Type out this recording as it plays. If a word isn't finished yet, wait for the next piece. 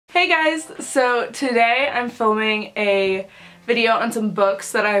Hey guys, so today I'm filming a video on some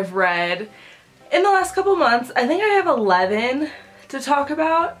books that I've read in the last couple months. I think I have 11 to talk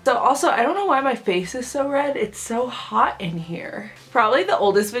about. So also, I don't know why my face is so red. It's so hot in here. Probably the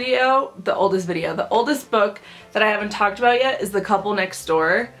oldest book that I haven't talked about yet is The Couple Next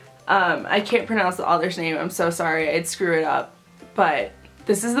Door. I can't pronounce the author's name. I'm so sorry. I'd screw it up. But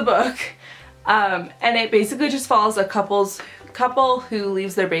this is the book. And it basically just follows a couple who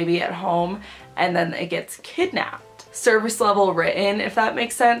leaves their baby at home and then it gets kidnapped. Service level written, if that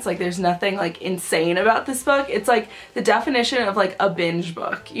makes sense. Like, there's nothing like insane about this book. It's like the definition of like a binge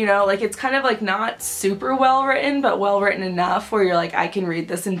book, you know? Like, it's kind of like not super well written, but well written enough where you're like, I can read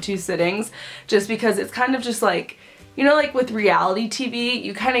this in 2 sittings, just because it's kind of just like, you know, like with reality TV,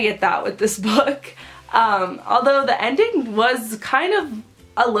 you kind of get that with this book. Although the ending was kind of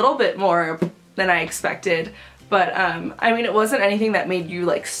a little bit more than I expected. But, I mean, it wasn't anything that made you,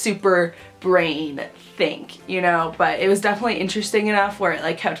 like, super brain think, you know? But it was definitely interesting enough where it,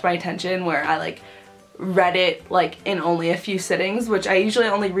 like, kept my attention, where I, like, read it, like, in only a few sittings, which I usually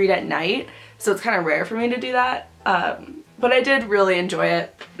only read at night, so it's kind of rare for me to do that. But I did really enjoy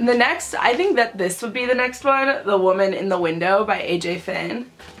it. The next, I think that this would be the next one, The Woman in the Window by A.J. Finn.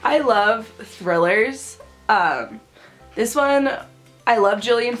 I love thrillers. This one, I love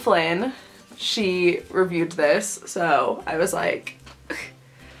Gillian Flynn. She reviewed this, so I was like,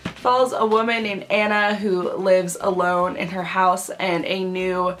 follows a woman named Anna who lives alone in her house and a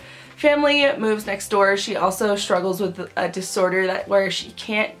new family moves next door. She also struggles with a disorder that where she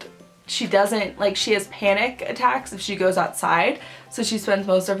has panic attacks if she goes outside, so she spends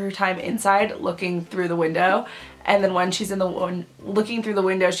most of her time inside looking through the window, and then when she's looking through the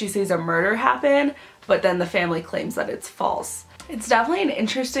window she sees a murder happen, but then the family claims that it's false. It's definitely an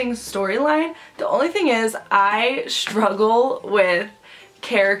interesting storyline. The only thing is, I struggle with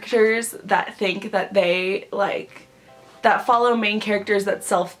characters that think that they, like, that follow main characters that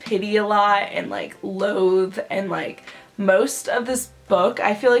self-pity a lot and, like, loathe, and, like, most of this book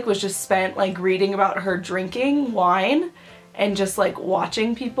I feel like was just spent, like, reading about her drinking wine and just, like,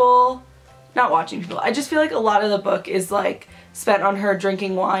 watching people. Not watching people. I just feel like a lot of the book is, like, spent on her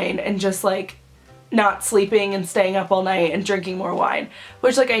drinking wine and just, like, not sleeping and staying up all night and drinking more wine,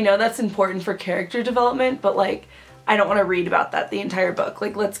 which, like, I know that's important for character development, but, like, I don't want to read about that the entire book.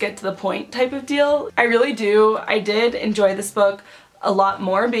 Like, let's get to the point type of deal. I really do. I did enjoy this book a lot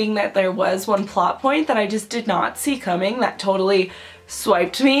more, being that there was one plot point that I just did not see coming that totally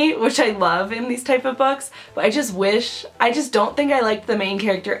swiped me, which I love in these type of books, but I just don't think I liked the main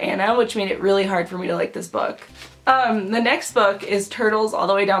character Anna, which made it really hard for me to like this book. The next book is Turtles All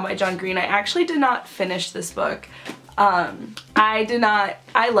the Way Down by John Green. I actually did not finish this book.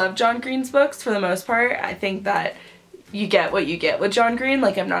 I love John Green's books for the most part. I think that you get what you get with John Green.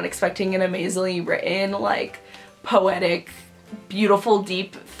 Like, I'm not expecting an amazingly written, like, poetic, beautiful,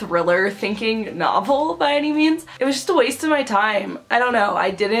 deep thriller thinking novel by any means. It was just a waste of my time. I don't know.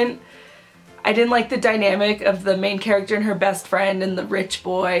 I didn't like the dynamic of the main character and her best friend and the rich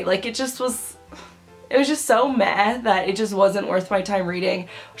boy. Like, it was just so meh that it just wasn't worth my time reading,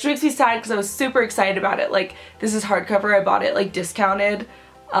 which makes me sad because I was super excited about it. Like, this is hardcover. I bought it, like, discounted.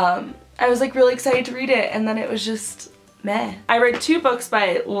 I was, like, really excited to read it, and then it was just meh. I read 2 books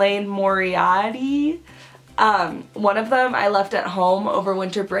by Lane Moriarty. One of them I left at home over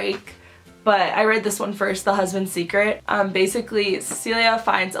winter break, but I read this one first, The Husband's Secret. Basically, Cecilia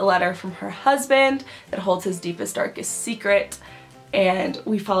finds a letter from her husband that holds his deepest, darkest secret, and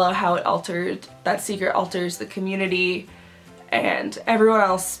we follow how that secret alters the community and everyone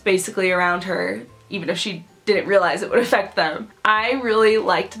else basically around her, even if she didn't realize it would affect them. I really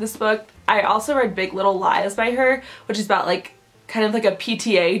liked this book. I also read Big Little Lies by her, which is about, like, kind of like a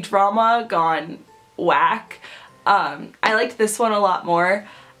PTA drama gone whack. I liked this one a lot more.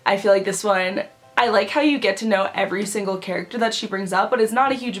 I feel like this one, I like how you get to know every single character that she brings up, but it's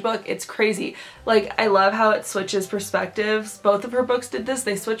not a huge book. It's crazy. Like, I love how it switches perspectives. Both of her books did this.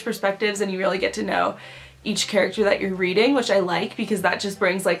 They switch perspectives and you really get to know each character that you're reading, which I like because that just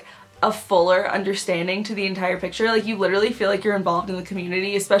brings, like, a fuller understanding to the entire picture. Like, you literally feel like you're involved in the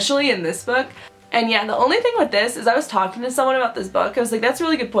community, especially in this book. And yeah, the only thing with this is I was talking to someone about this book. I was like, that's a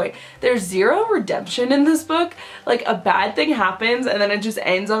really good point. There's zero redemption in this book. Like, a bad thing happens and then it just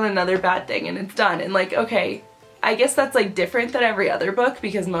ends on another bad thing and it's done. And, like, okay, I guess that's, like, different than every other book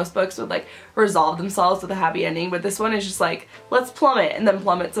because most books would, like, resolve themselves with a happy ending, but this one is just like, let's plummet and then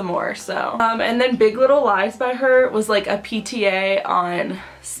plummet some more, so. And then Big Little Lies by her was, like, a PTA on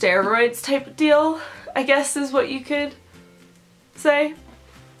steroids type deal, I guess is what you could say.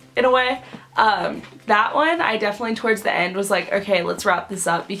 in a way. That one, I definitely towards the end was like, okay, let's wrap this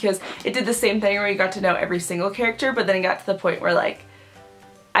up, because it did the same thing where you got to know every single character, but then it got to the point where like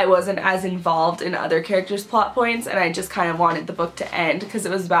I wasn't as involved in other characters' plot points, and I just kind of wanted the book to end, because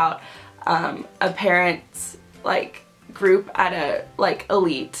it was about a parent's like group at a like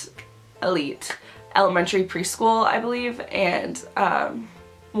elite elementary preschool, I believe, and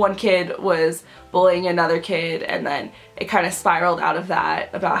one kid was bullying another kid, and then it kind of spiraled out of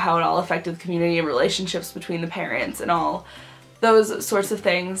that about how it all affected the community and relationships between the parents and all those sorts of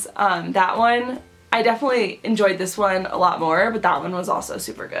things. That one, I definitely enjoyed this one a lot more, but that one was also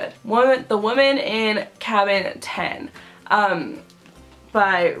super good. The Woman in Cabin 10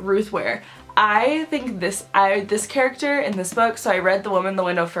 by Ruth Ware. I think this character in this book, so I read The Woman in the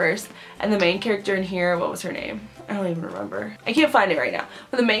Window first, and the main character in here, what was her name? I don't even remember. I can't find it right now.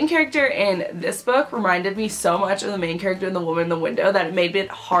 But the main character in this book reminded me so much of the main character in The Woman in the Window that it made it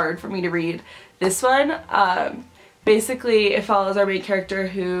hard for me to read this one. Basically, it follows our main character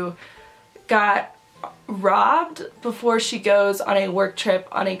who got robbed before she goes on a work trip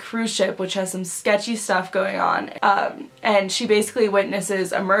on a cruise ship, which has some sketchy stuff going on. And she basically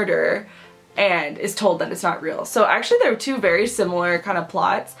witnesses a murder and is told that it's not real. So actually there are two very similar kind of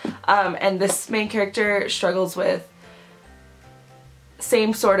plots, and this main character struggles with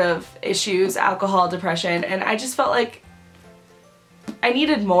same sort of issues, alcohol, depression, and I just felt like I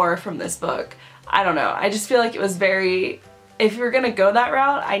needed more from this book. I don't know, I just feel like it was very, if you're gonna go that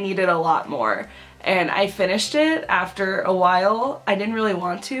route, I needed a lot more. And I finished it after a while. I didn't really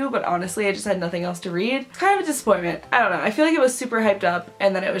want to, but honestly I just had nothing else to read. It's kind of a disappointment. I don't know, I feel like it was super hyped up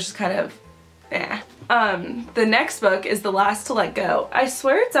and then it was just kind of eh. The next book is The Last to Let Go. I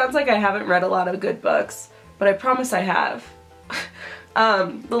swear it sounds like I haven't read a lot of good books, but I promise I have.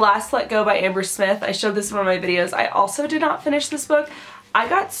 The Last to Let Go by Amber Smith. I showed this in one of my videos. I also did not finish this book. I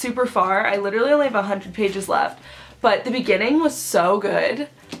got super far. I literally only have 100 pages left, but the beginning was so good.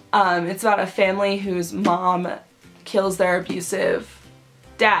 It's about a family whose mom kills their abusive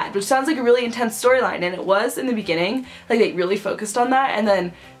dad, which sounds like a really intense storyline, and it was in the beginning. Like they really focused on that, and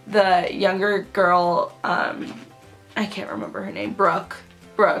then the younger girl, I can't remember her name, Brooke,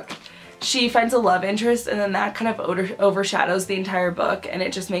 she finds a love interest, and then that kind of overshadows the entire book, and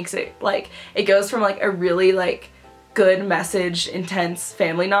it just makes it like, it goes from like a really like good message, intense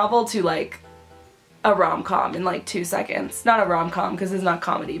family novel to like a rom-com in like 2 seconds. Not a rom-com because it's not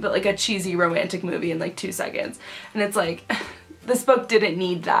comedy, but like a cheesy romantic movie in like 2 seconds. And it's like, this book didn't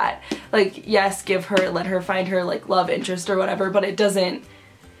need that. Like, yes, let her find her like love interest or whatever, but it doesn't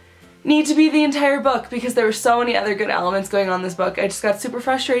need to be the entire book because there were so many other good elements going on in this book. I just got super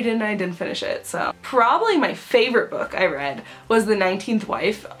frustrated and I didn't finish it. So probably my favorite book I read was The 19th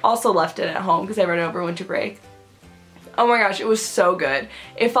Wife. Also left it at home because I read it over winter break. Oh my gosh, it was so good.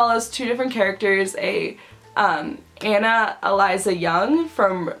 It follows two different characters, Anna Eliza Young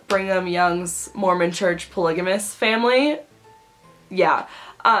from Brigham Young's Mormon Church polygamous family. Yeah,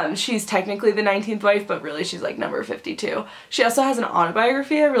 she's technically the 19th wife, but really she's like number 52. She also has an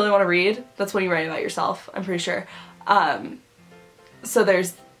autobiography I really want to read. That's when you write about yourself, I'm pretty sure. So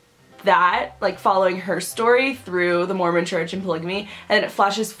there's that, like following her story through the Mormon Church and polygamy, and then it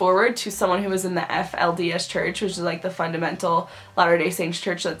flashes forward to someone who was in the FLDS Church, which is like the fundamental Latter-day Saints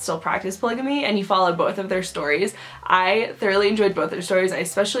church that still practice polygamy, and you follow both of their stories. I thoroughly enjoyed both their stories. I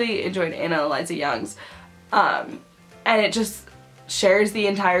especially enjoyed Anna Eliza Young's, and it just shares the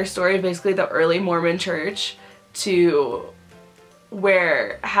entire story of basically the early Mormon Church to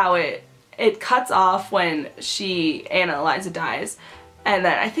how it cuts off when Anna Eliza dies. And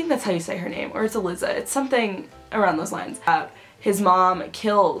then I think that's how you say her name, or it's Eliza. It's something around those lines. His mom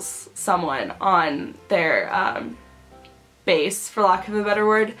kills someone on their base, for lack of a better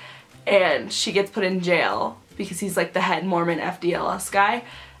word, and she gets put in jail because he's like the head Mormon FDLS guy,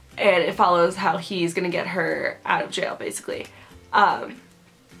 and it follows how he's gonna get her out of jail, basically.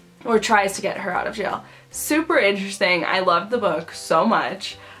 Or tries to get her out of jail. Super interesting. I loved the book so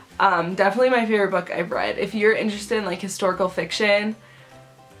much. Definitely my favorite book I've read. If you're interested in like historical fiction,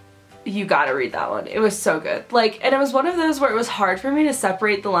 you gotta read that one. It was so good. Like, and it was one of those where it was hard for me to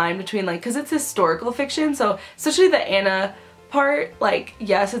separate the line between like, because it's historical fiction, so especially the Anna part, like,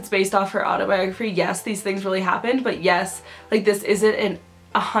 yes, it's based off her autobiography, yes, these things really happened, but yes, like this isn't an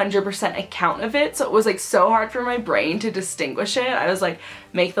 100% account of it, so it was like so hard for my brain to distinguish it. I was like,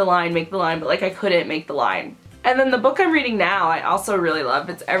 make the line, but like I couldn't make the line. And then the book I'm reading now I also really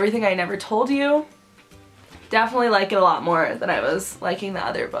love. It's Everything I Never Told You. Definitely like it a lot more than I was liking the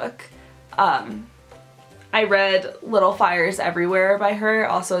other book. I read Little Fires Everywhere by her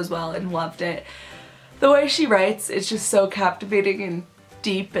also as well and loved it. The way she writes, it's just so captivating and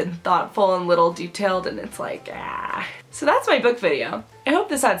deep and thoughtful and little detailed, and it's like, ah. So that's my book video. I hope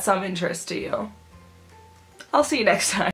this had some interest to you. I'll see you next time.